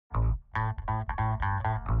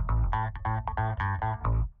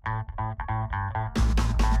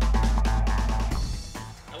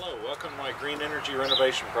Hello, welcome to my green energy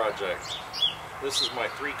renovation project. This is my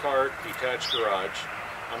 3-car detached garage.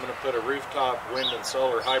 I'm going to put a rooftop wind and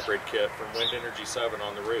solar hybrid kit from WindEnergy7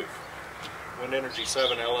 on the roof.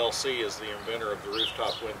 WindEnergy7 LLC is the inventor of the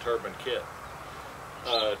rooftop wind turbine kit.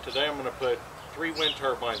 Today I'm going to put 3 wind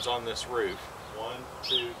turbines on this roof. 1,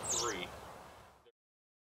 2, 3.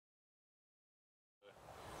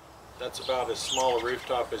 That's about as small a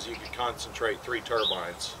rooftop as you could concentrate 3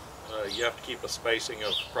 turbines. You have to keep a spacing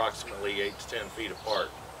of approximately 8 to 10 feet apart.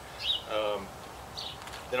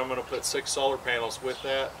 Then I'm going to put 6 solar panels with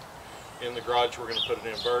that. In the garage we're going to put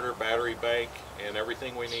an inverter, battery bank, and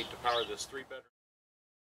everything we need to power this 3-bedroom.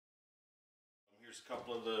 Here's a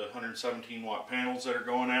couple of the 117 watt panels that are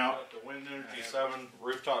going out. The WindEnergy7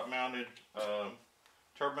 rooftop mounted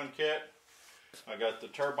turbine kit. I got the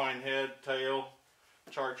turbine head, tail,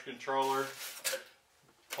 charge controller,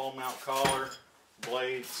 pole mount collar,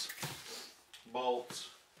 blades, bolts,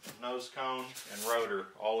 nose cone, and rotor,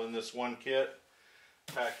 all in this one kit,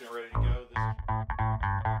 packed and ready to go.